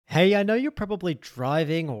Hey, I know you're probably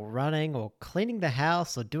driving or running or cleaning the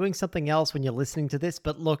house or doing something else when you're listening to this,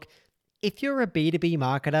 but look, if you're a B2B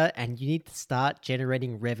marketer and you need to start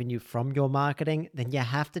generating revenue from your marketing, then you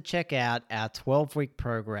have to check out our 12-week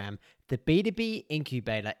program, the B2B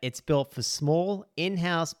Incubator. It's built for small,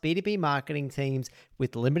 in-house B2B marketing teams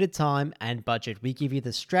with limited time and budget. We give you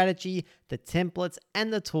the strategy, the templates,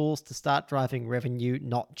 and the tools to start driving revenue,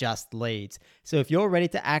 not just leads. So if you're ready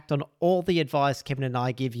to act on all the advice Kevin and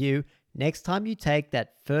I give you, next time you take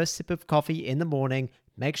that first sip of coffee in the morning,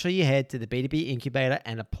 make sure you head to the B2B Incubator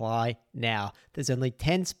and apply now. There's only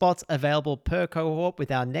 10 spots available per cohort,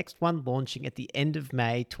 with our next one launching at the end of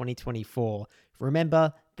May 2024.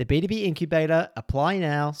 Remember, the B2B Incubator, apply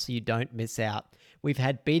now so you don't miss out. We've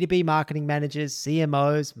had B2B marketing managers,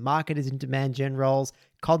 CMOs, marketers in demand gen roles,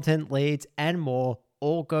 content leads, and more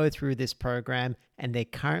all go through this program, and they're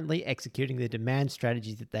currently executing the demand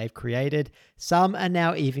strategies that they've created. Some are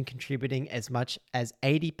now even contributing as much as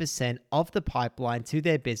 80% of the pipeline to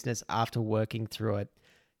their business after working through it.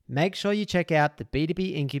 Make sure you check out the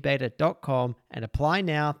b2bincubator.com and apply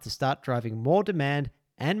now to start driving more demand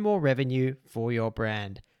and more revenue for your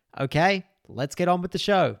brand. Okay, let's get on with the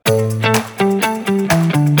show.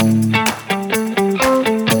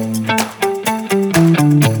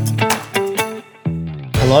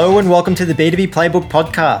 Hello and welcome to the B2B Playbook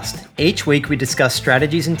podcast. Each week we discuss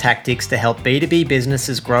strategies and tactics to help B2B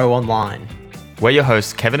businesses grow online. We're your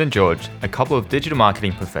hosts, Kevin and George, a couple of digital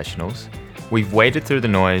marketing professionals. We've waded through the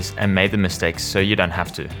noise and made the mistakes so you don't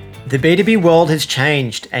have to. The B2B world has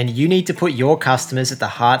changed, and you need to put your customers at the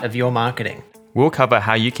heart of your marketing. We'll cover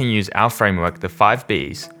how you can use our framework, the 5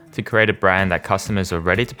 Bs, to create a brand that customers are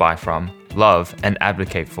ready to buy from, love, and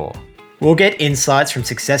advocate for. We'll get insights from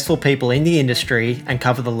successful people in the industry and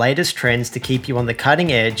cover the latest trends to keep you on the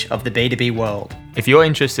cutting edge of the B2B world. If you're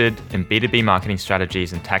interested in B2B marketing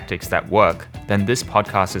strategies and tactics that work, then this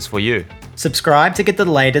podcast is for you. Subscribe to get the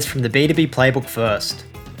latest from the B2B Playbook first.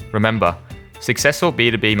 Remember, successful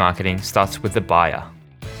B2B marketing starts with the buyer.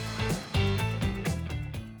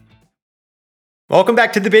 Welcome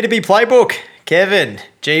back to the B2B Playbook. Kevin,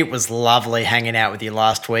 gee, it was lovely hanging out with you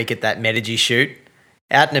last week at that Medici shoot.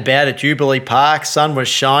 Out and about at Jubilee Park, sun was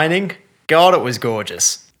shining. God, it was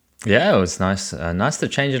gorgeous. Yeah, it was nice. Nice to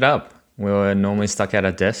change it up. We were normally stuck at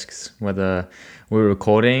our desks, whether we were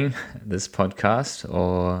recording this podcast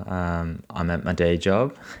or I'm at my day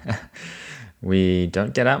job. We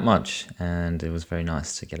don't get out much, and it was very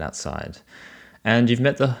nice to get outside. And you've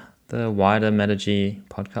met the wider Medici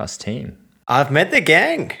podcast team. I've met the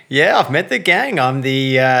gang. Yeah, I've met the gang. I'm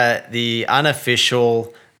the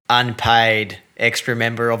unofficial, unpaid extra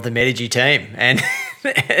member of the Medici team, and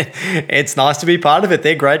it's nice to be part of it.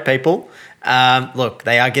 They're great people. Look,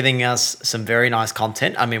 they are giving us some very nice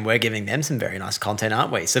content. I mean, we're giving them some very nice content,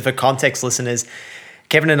 aren't we? So for context listeners,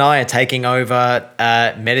 Kevin and I are taking over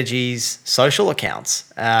Medici's social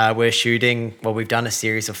accounts. We've done a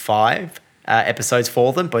series of 5 episodes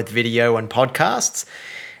for them, both video and podcasts,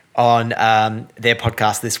 on their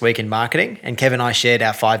podcast This Week in Marketing. And Kevin and I shared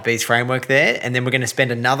our 5 Bs framework there. And then we're going to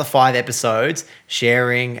spend another 5 episodes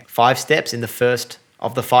sharing 5 steps in the first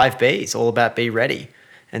of the 5 Bs, all about be ready.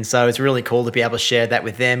 And so it's really cool to be able to share that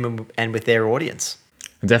with them and with their audience.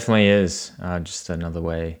 It definitely is just another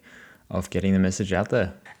way of getting the message out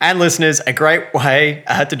there. And listeners, a great way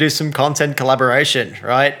to do some content collaboration,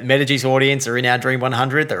 right? Medici's audience are in our Dream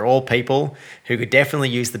 100. They're all people who could definitely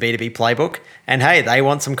use the B2B playbook. And hey, they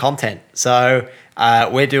want some content. So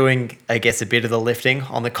we're doing, I guess, a bit of the lifting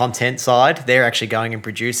on the content side. They're actually going and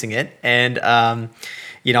producing it. And,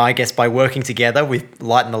 I guess by working together, we've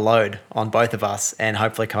lightened the load on both of us and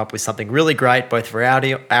hopefully come up with something really great, both for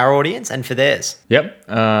our audience and for theirs. Yep,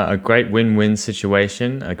 a great win-win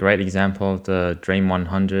situation, a great example of the Dream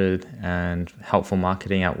 100 and helpful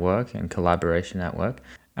marketing at work and collaboration at work.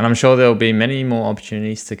 And I'm sure there'll be many more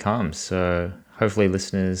opportunities to come. So hopefully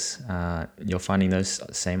listeners, you're finding those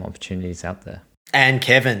same opportunities out there. And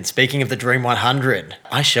Kevin, speaking of the Dream 100,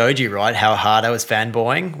 I showed you, right, how hard I was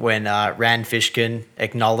fanboying when Rand Fishkin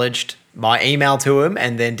acknowledged my email to him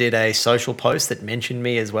and then did a social post that mentioned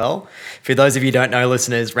me as well. For those of you who don't know,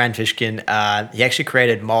 listeners, Rand Fishkin, he actually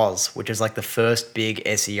created Moz, which is like the first big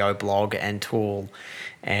SEO blog and tool,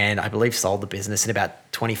 and I believe sold the business in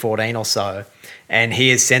about 2014 or so. And he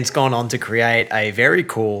has since gone on to create a very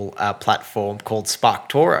cool platform called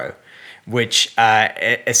SparkToro, which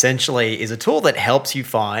essentially is a tool that helps you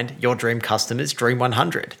find your dream customers' Dream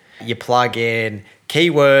 100. You plug in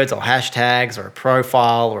keywords or hashtags or a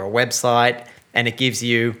profile or a website, and it gives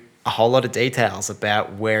you a whole lot of details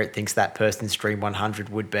about where it thinks that person's Dream 100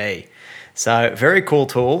 would be. So very cool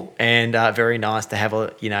tool, and very nice to have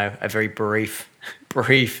a very brief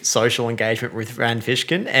social engagement with Rand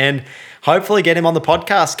Fishkin, and hopefully get him on the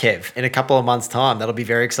podcast, Kev, in a couple of months' time. That'll be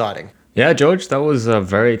very exciting. Yeah, George, that was a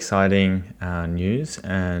very exciting news,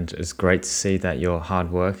 and it's great to see that your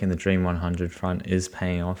hard work in the Dream 100 front is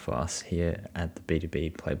paying off for us here at the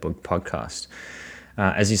B2B Playbook podcast.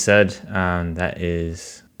 As you said, that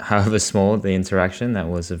is, however small the interaction, that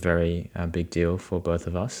was a very big deal for both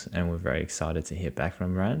of us, and we're very excited to hear back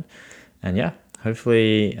from Rand. And yeah,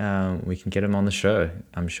 hopefully we can get him on the show.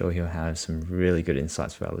 I'm sure he'll have some really good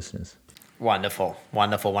insights for our listeners. Wonderful.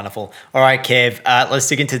 All right, Kev, let's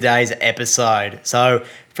dig into today's episode. So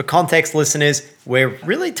for context, listeners, we're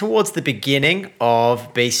really towards the beginning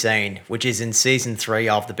of Be Seen, which is in season 3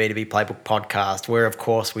 of the B2B Playbook podcast, where, of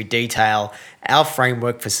course, we detail our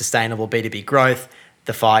framework for sustainable B2B growth,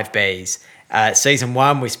 the 5 Bs. Season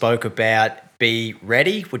 1, we spoke about Be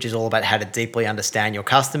Ready, which is all about how to deeply understand your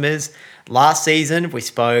customers. Last season, we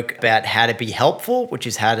spoke about how to be helpful, which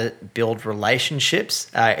is how to build relationships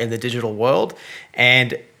in the digital world.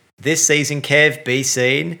 And this season, Kev, Be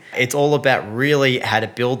Seen, it's all about really how to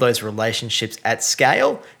build those relationships at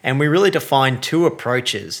scale. And we really defined 2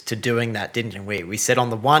 approaches to doing that, didn't we? We said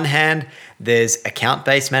on the one hand, there's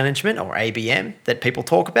account-based management, or ABM, that people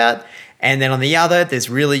talk about. And then on the other,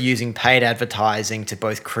 there's really using paid advertising to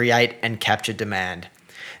both create and capture demand.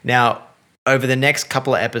 Now, over the next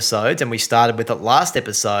couple of episodes, and we started with it last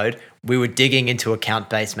episode, we were digging into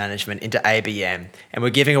account-based management, into ABM, and we're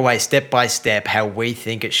giving away step-by-step how we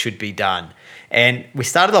think it should be done. And we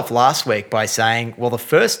started off last week by saying, well, the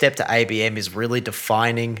first step to ABM is really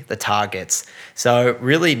defining the targets. So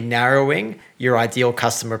really narrowing your ideal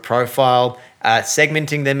customer profile,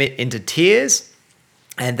 segmenting them into tiers,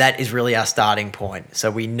 and that is really our starting point. So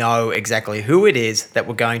we know exactly who it is that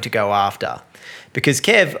we're going to go after. Because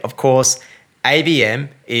Kev, of course, ABM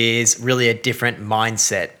is really a different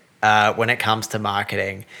mindset when it comes to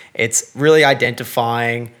marketing. It's really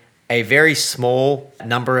identifying a very small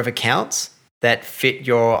number of accounts that fit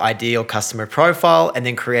your ideal customer profile, and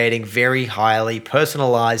then creating very highly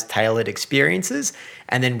personalized, tailored experiences,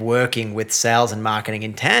 and then working with sales and marketing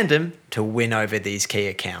in tandem to win over these key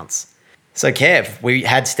accounts. So Kev, we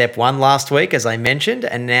had step 1 last week, as I mentioned,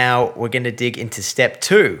 and now we're going to dig into step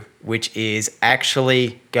 2, which is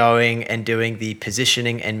actually going and doing the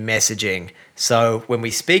positioning and messaging. So when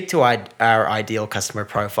we speak to our ideal customer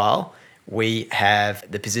profile, we have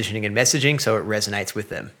the positioning and messaging so it resonates with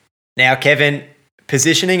them. Now, Kevin,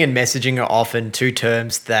 positioning and messaging are often 2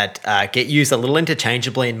 terms that get used a little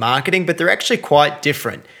interchangeably in marketing, but they're actually quite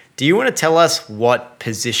different. Do you want to tell us what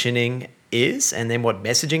positioning is and then what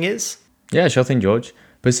messaging is? Yeah, sure thing, George.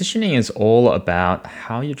 Positioning is all about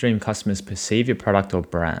how your dream customers perceive your product or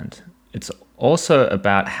brand. It's also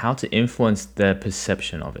about how to influence their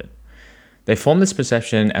perception of it. They form this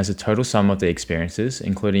perception as a total sum of the experiences,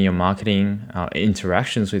 including your marketing,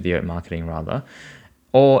 interactions with your marketing rather,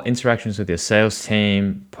 or interactions with your sales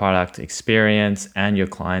team, product experience, and your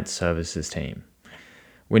client services team.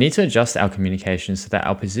 We need to adjust our communication so that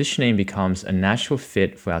our positioning becomes a natural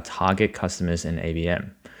fit for our target customers in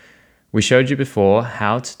ABM. We showed you before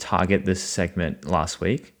how to target this segment last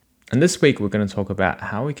week, and this week we're going to talk about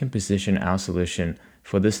how we can position our solution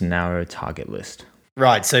for this narrow target list.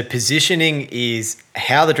 Right, so positioning is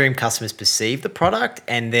how the dream customers perceive the product,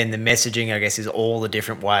 and then the messaging, I guess, is all the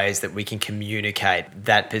different ways that we can communicate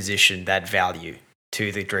that position, that value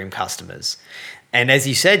to the dream customers. And as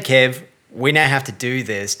you said, Kev, we now have to do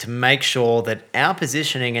this to make sure that our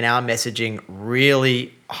positioning and our messaging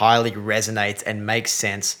really highly resonates and makes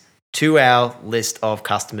sense to our list of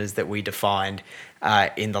customers that we defined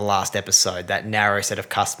in the last episode, that narrow set of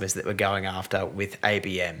customers that we're going after with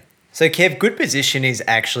ABM. So Kev, good position is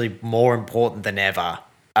actually more important than ever.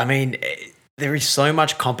 I mean, there is so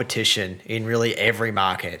much competition in really every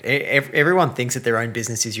market. Everyone thinks that their own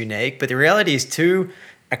business is unique, but the reality is to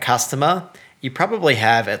a customer, you probably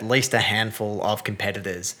have at least a handful of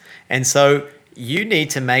competitors. And so you need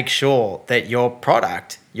to make sure that your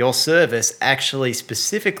product, your service actually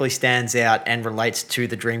specifically stands out and relates to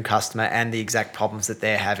the dream customer and the exact problems that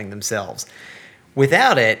they're having themselves.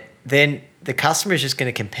 Without it, then the customer is just going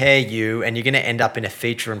to compare you, and you're going to end up in a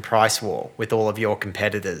feature and price war with all of your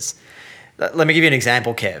competitors. Let me give you an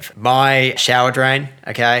example, Kev. My shower drain,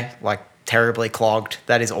 okay, like terribly clogged.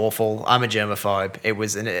 That is awful. I'm a germaphobe. It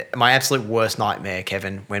was my absolute worst nightmare,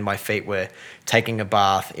 Kevin, when my feet were taking a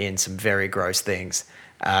bath in some very gross things.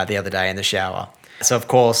 the other day in the shower. So of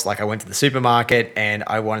course, like I went to the supermarket and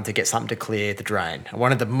I wanted to get something to clear the drain. I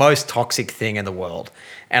wanted the most toxic thing in the world.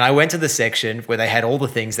 And I went to the section where they had all the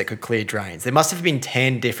things that could clear drains. There must have been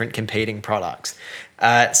 10 different competing products.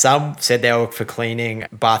 Some said they were for cleaning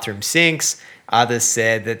bathroom sinks. Others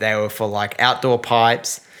said that they were for like outdoor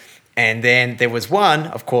pipes. And then there was one,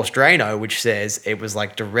 of course, Drano, which says it was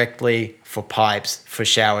like directly for pipes for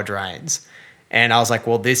shower drains. And I was like,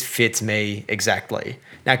 well, this fits me exactly.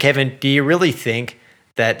 Now, Kevin, do you really think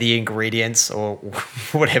that the ingredients or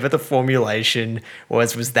whatever the formulation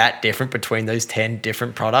was that different between those 10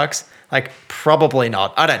 different products? Like, probably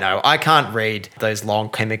not. I don't know. I can't read those long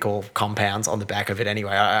chemical compounds on the back of it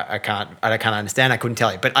anyway. I can't understand. I couldn't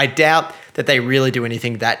tell you. But I doubt that they really do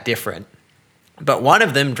anything that different. But one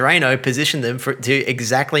of them, Drano, positioned them to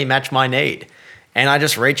exactly match my need. And I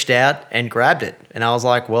just reached out and grabbed it. And I was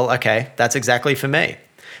like, well, okay, that's exactly for me.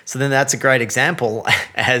 So then that's a great example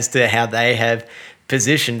as to how they have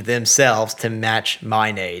positioned themselves to match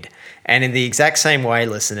my need. And in the exact same way,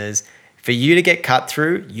 listeners, for you to get cut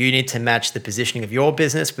through, you need to match the positioning of your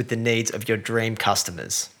business with the needs of your dream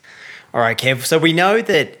customers. All right, Kev. So we know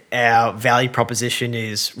that our value proposition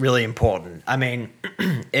is really important. I mean,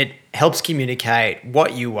 it helps communicate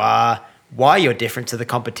what you are, why you're different to the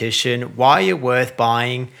competition, why you're worth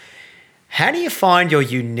buying. How do you find your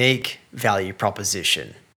unique value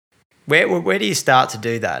proposition? Where do you start to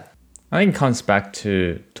do that? I think it comes back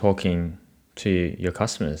to talking to your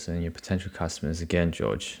customers and your potential customers again,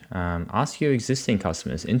 George. Ask your existing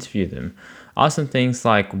customers, interview them. Ask them things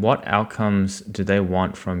like, what outcomes do they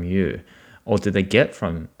want from you? Or did they get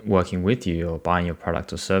from working with you or buying your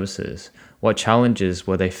product or services? What challenges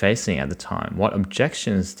were they facing at the time? What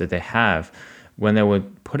objections did they have when they were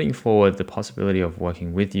putting forward the possibility of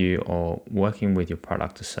working with you or working with your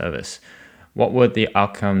product or service? What were the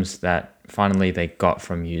outcomes that finally they got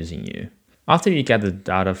from using you? After you gather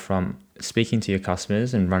data from speaking to your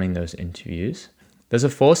customers and running those interviews, there's a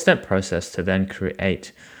 4-step process to then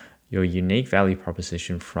create your unique value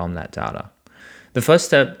proposition from that data. The first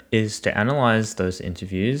step is to analyze those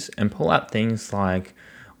interviews and pull out things like,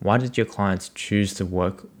 why did your clients choose to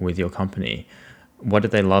work with your company? What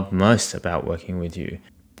did they love most about working with you?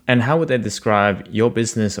 And how would they describe your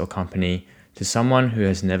business or company to someone who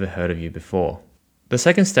has never heard of you before? The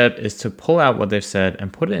second step is to pull out what they've said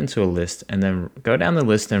and put it into a list, and then go down the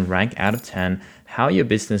list and rank out of 10 how your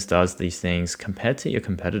business does these things compared to your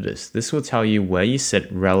competitors. This will tell you where you sit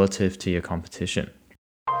relative to your competition.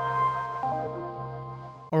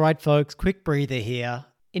 All right, folks, quick breather here.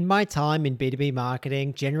 In my time in B2B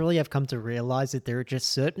marketing, generally I've come to realize that there are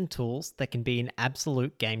just certain tools that can be an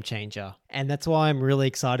absolute game changer. And that's why I'm really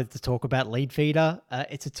excited to talk about Leadfeeder.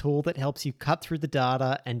 It's a tool that helps you cut through the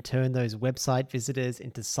data and turn those website visitors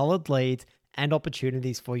into solid leads and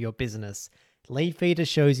opportunities for your business. Leadfeeder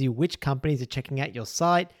shows you which companies are checking out your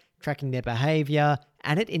site, tracking their behavior,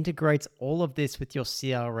 and it integrates all of this with your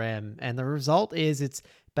CRM. And the result is it's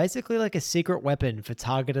basically like a secret weapon for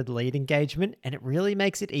targeted lead engagement, and it really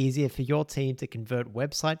makes it easier for your team to convert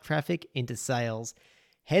website traffic into sales.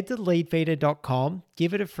 Head to leadfeeder.com,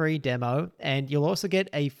 give it a free demo, and you'll also get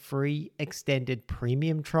a free extended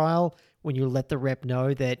premium trial when you let the rep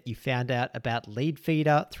know that you found out about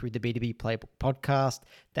Leadfeeder through the B2B Playbook podcast.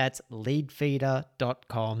 That's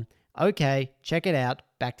leadfeeder.com. Okay, check it out.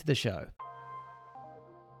 Back to the show.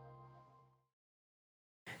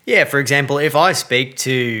 Yeah, for example, if I speak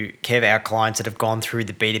to Kev, our clients that have gone through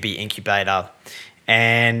the B2B incubator,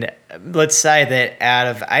 and let's say that out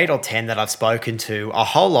of 8 or 10 that I've spoken to, a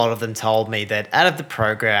whole lot of them told me that out of the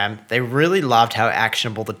program, they really loved how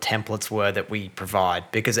actionable the templates were that we provide,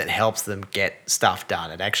 because it helps them get stuff done.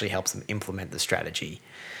 It actually helps them implement the strategy.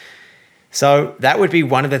 So that would be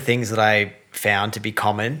one of the things that I found to be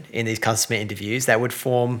common in these customer interviews. That would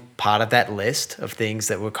form part of that list of things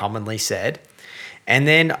that were commonly said. And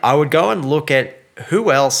then I would go and look at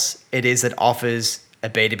who else it is that offers a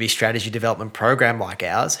B2B strategy development program like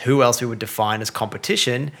ours, who else we would define as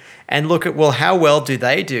competition, and look at, well, how well do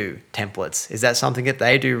they do templates? Is that something that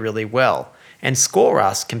they do really well? And score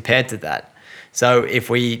us compared to that. So if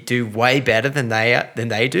we do way better than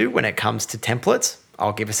they do when it comes to templates,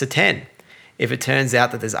 I'll give us a 10. If it turns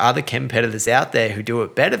out that there's other competitors out there who do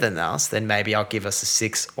it better than us, then maybe I'll give us a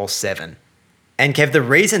 6 or 7. And Kev, the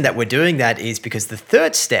reason that we're doing that is because the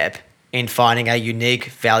third step in finding a unique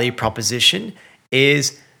value proposition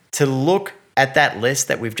is to look at that list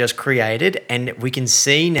that we've just created, and we can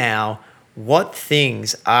see now what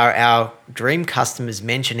things are our dream customers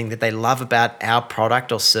mentioning that they love about our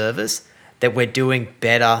product or service that we're doing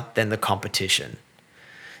better than the competition.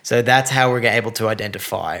 So that's how we're able to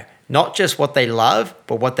identify. not just what they love,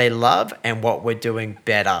 but what they love and what we're doing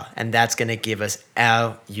better. And that's going to give us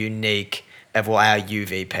our unique, our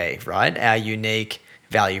UVP, right? Our unique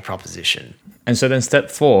value proposition. And so then step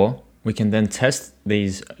 4, we can then test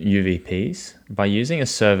these UVPs by using a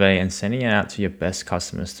survey and sending it out to your best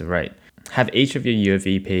customers to rate. Have each of your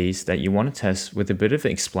UVPs that you want to test with a bit of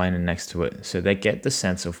an explainer next to it so they get the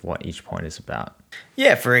sense of what each point is about.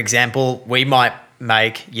 Yeah, for example, we might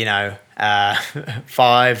make,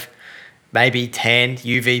 5, maybe 10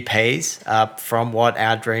 UVPs from what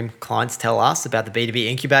our dream clients tell us about the B2B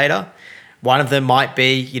incubator. One of them might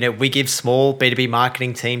be, we give small B2B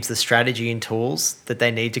marketing teams the strategy and tools that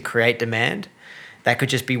they need to create demand. That could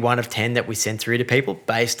just be one of 10 that we send through to people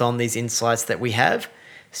based on these insights that we have.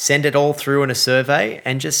 Send it all through in a survey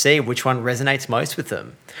and just see which one resonates most with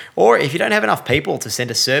them. Or if you don't have enough people to send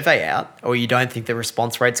a survey out, or you don't think the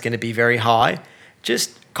response rate's going to be very high,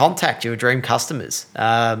 just contact your dream customers.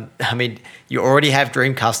 You already have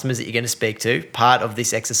dream customers that you're going to speak to. Part of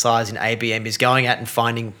this exercise in ABM is going out and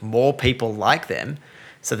finding more people like them.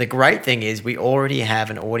 So the great thing is we already have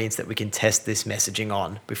an audience that we can test this messaging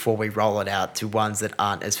on before we roll it out to ones that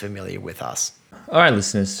aren't as familiar with us. All right,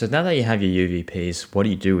 listeners, so now that you have your UVPs, what do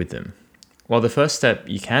you do with them? Well, the first step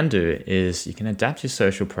you can do is you can adapt your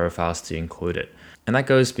social profiles to include it. And that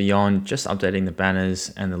goes beyond just updating the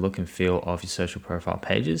banners and the look and feel of your social profile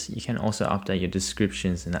pages. You can also update your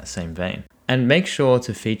descriptions in that same vein. And make sure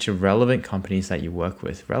to feature relevant companies that you work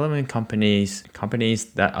with. Relevant companies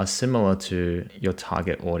that are similar to your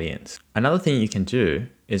target audience. Another thing you can do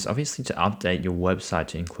is obviously to update your website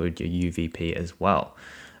to include your UVP as well.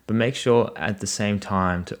 But make sure at the same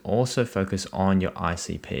time to also focus on your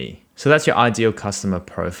ICP. So that's your ideal customer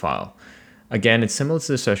profile. Again, it's similar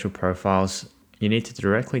to the social profiles. You need to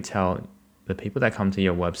directly tell the people that come to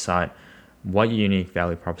your website what your unique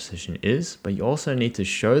value proposition is, but you also need to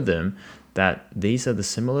show them that these are the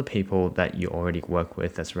similar people that you already work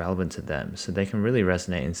with that's relevant to them, so they can really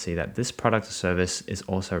resonate and see that this product or service is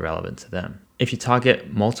also relevant to them. If you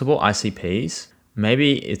target multiple ICPs,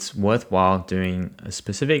 maybe it's worthwhile doing a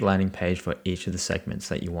specific landing page for each of the segments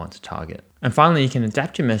that you want to target. And finally, you can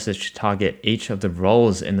adapt your message to target each of the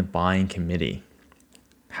roles in the buying committee.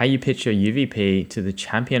 How you pitch your UVP to the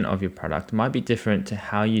champion of your product might be different to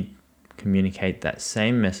how you communicate that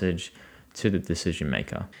same message to the decision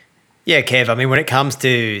maker. Yeah, Kev, when it comes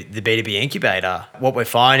to the B2B incubator, what we're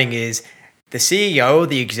finding is the CEO or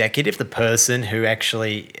the executive, the person who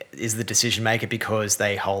actually is the decision maker because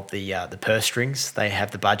they hold the purse strings, they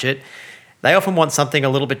have the budget, they often want something a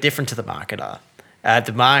little bit different to the marketer.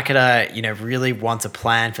 The marketer, really wants a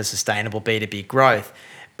plan for sustainable B2B growth,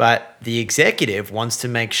 but the executive wants to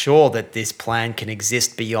make sure that this plan can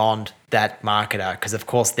exist beyond that marketer, because of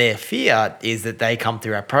course their fear is that they come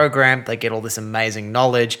through our program, they get all this amazing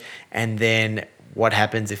knowledge, and then what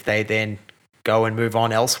happens if they then go and move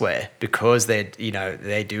on elsewhere because they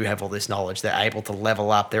do have all this knowledge, they're able to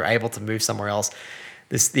level up, they're able to move somewhere else.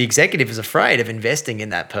 The executive is afraid of investing in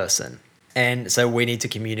that person. And so we need to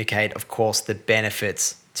communicate, of course, the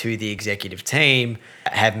benefits to the executive team,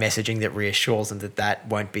 have messaging that reassures them that that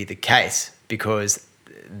won't be the case, because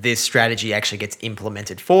this strategy actually gets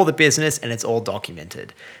implemented for the business and it's all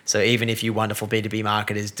documented. So even if you wonderful B2B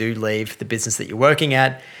marketers do leave the business that you're working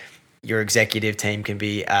at, your executive team can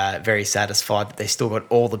be very satisfied that they still got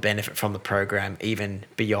all the benefit from the program, even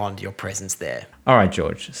beyond your presence there. All right,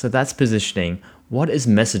 George. So that's positioning. What is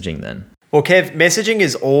messaging then? Well, Kev, messaging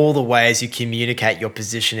is all the ways you communicate your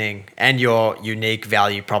positioning and your unique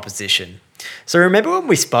value proposition. So remember when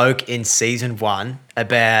we spoke in season 1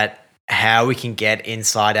 about how we can get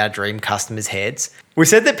inside our dream customers' heads? We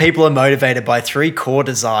said that people are motivated by 3 core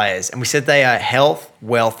desires, and we said they are health,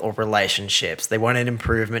 wealth, or relationships. They want an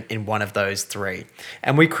improvement in one of those 3.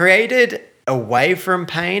 And we created away from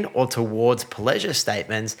pain or towards pleasure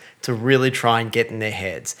statements to really try and get in their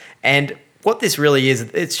heads. And what this really is,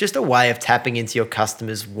 it's just a way of tapping into your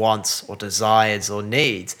customers' wants or desires or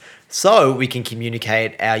needs, so we can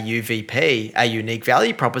communicate our UVP, our unique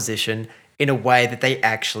value proposition, in a way that they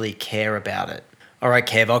actually care about it. All right,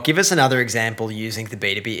 Kev, I'll give us another example using the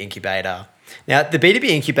B2B incubator. Now, the B2B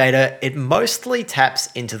incubator, it mostly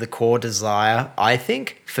taps into the core desire, I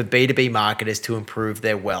think, for B2B marketers to improve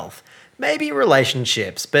their wealth. Maybe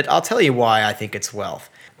relationships, but I'll tell you why I think it's wealth.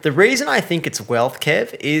 The reason I think it's wealth,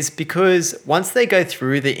 Kev, is because once they go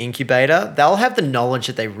through the incubator, they'll have the knowledge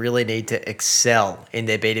that they really need to excel in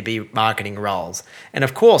their B2B marketing roles. And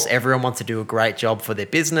of course, everyone wants to do a great job for their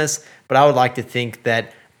business, but I would like to think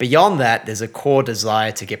that beyond that, there's a core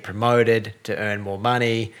desire to get promoted, to earn more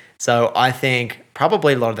money. So I think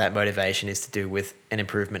probably a lot of that motivation is to do with an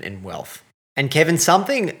improvement in wealth. And Kevin,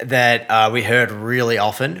 something that we heard really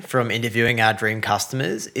often from interviewing our dream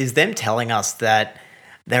customers is them telling us that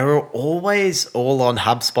they were always all on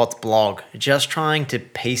HubSpot's blog, just trying to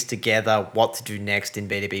piece together what to do next in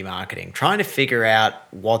B2B marketing, trying to figure out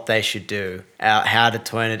what they should do, how to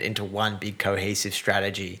turn it into one big cohesive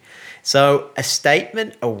strategy. So a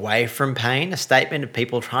statement away from pain, a statement of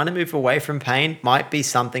people trying to move away from pain might be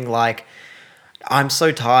something like, I'm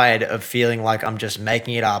so tired of feeling like I'm just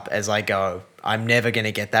making it up as I go. I'm never going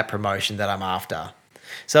to get that promotion that I'm after.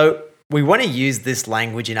 So we want to use this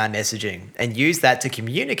language in our messaging and use that to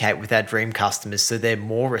communicate with our dream customers so they're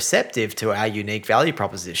more receptive to our unique value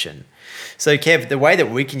proposition. So Kev, the way that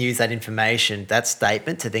we can use that information, that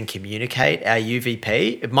statement to then communicate our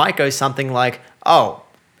UVP, it might go something like, oh,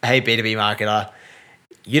 hey B2B marketer,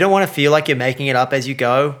 you don't want to feel like you're making it up as you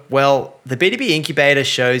go? Well, the B2B Incubator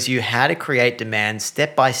shows you how to create demand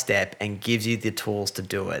step by step and gives you the tools to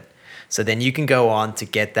do it. So then you can go on to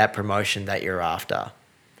get that promotion that you're after.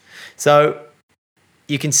 So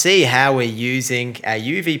you can see how we're using our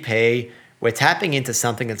UVP. We're tapping into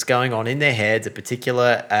something that's going on in their heads, a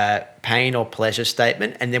particular pain or pleasure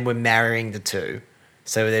statement, and then we're marrying the two.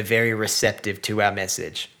 So they're very receptive to our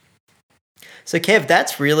message. So Kev,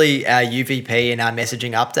 that's really our UVP and our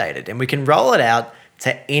messaging updated, and we can roll it out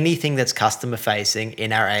to anything that's customer facing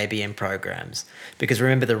in our ABM programs. Because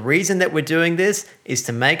remember, the reason that we're doing this is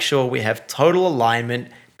to make sure we have total alignment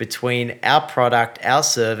between our product, our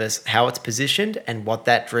service, how it's positioned, and what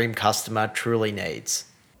that dream customer truly needs.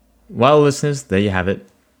 Well, listeners, there you have it.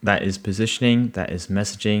 That is positioning, that is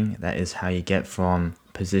messaging, that is how you get from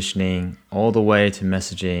positioning all the way to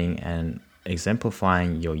messaging and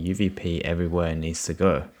exemplifying your UVP everywhere it needs to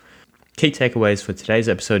go. Key takeaways for today's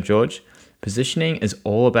episode, George. Positioning is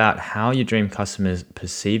all about how your dream customers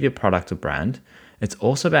perceive your product or brand. It's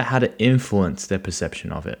also about how to influence their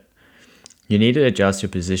perception of it. You need to adjust your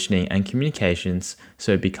positioning and communications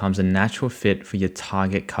so it becomes a natural fit for your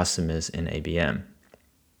target customers in ABM.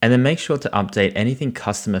 And then make sure to update anything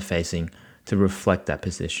customer facing to reflect that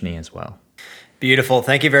positioning as well. Beautiful.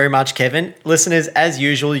 Thank you very much, Kevin. Listeners, as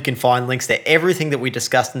usual, you can find links to everything that we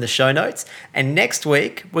discussed in the show notes. And next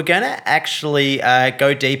week, we're going to actually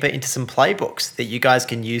go deeper into some playbooks that you guys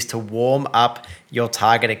can use to warm up your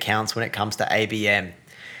target accounts when it comes to ABM.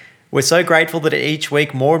 We're so grateful that each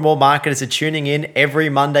week more and more marketers are tuning in every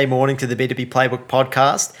Monday morning to the B2B Playbook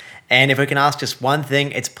podcast. And if we can ask just one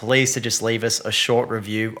thing, it's please to just leave us a short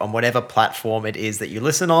review on whatever platform it is that you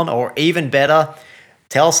listen on, or even better,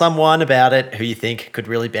 tell someone about it who you think could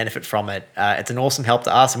really benefit from it. It's an awesome help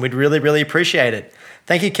to us and we'd really, really appreciate it.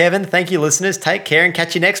 Thank you, Kevin. Thank you, listeners. Take care and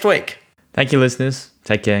catch you next week. Thank you, listeners.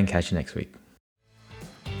 Take care and catch you next week.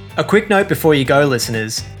 A quick note before you go,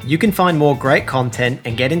 listeners. You can find more great content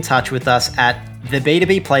and get in touch with us at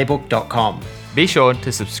theb2bplaybook.com. Be sure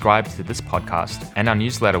to subscribe to this podcast and our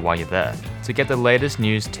newsletter while you're there to get the latest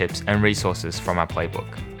news, tips, and resources from our playbook.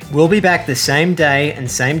 We'll be back the same day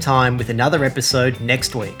and same time with another episode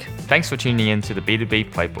next week. Thanks for tuning in to the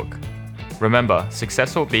B2B Playbook. Remember,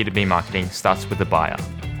 successful B2B marketing starts with the buyer.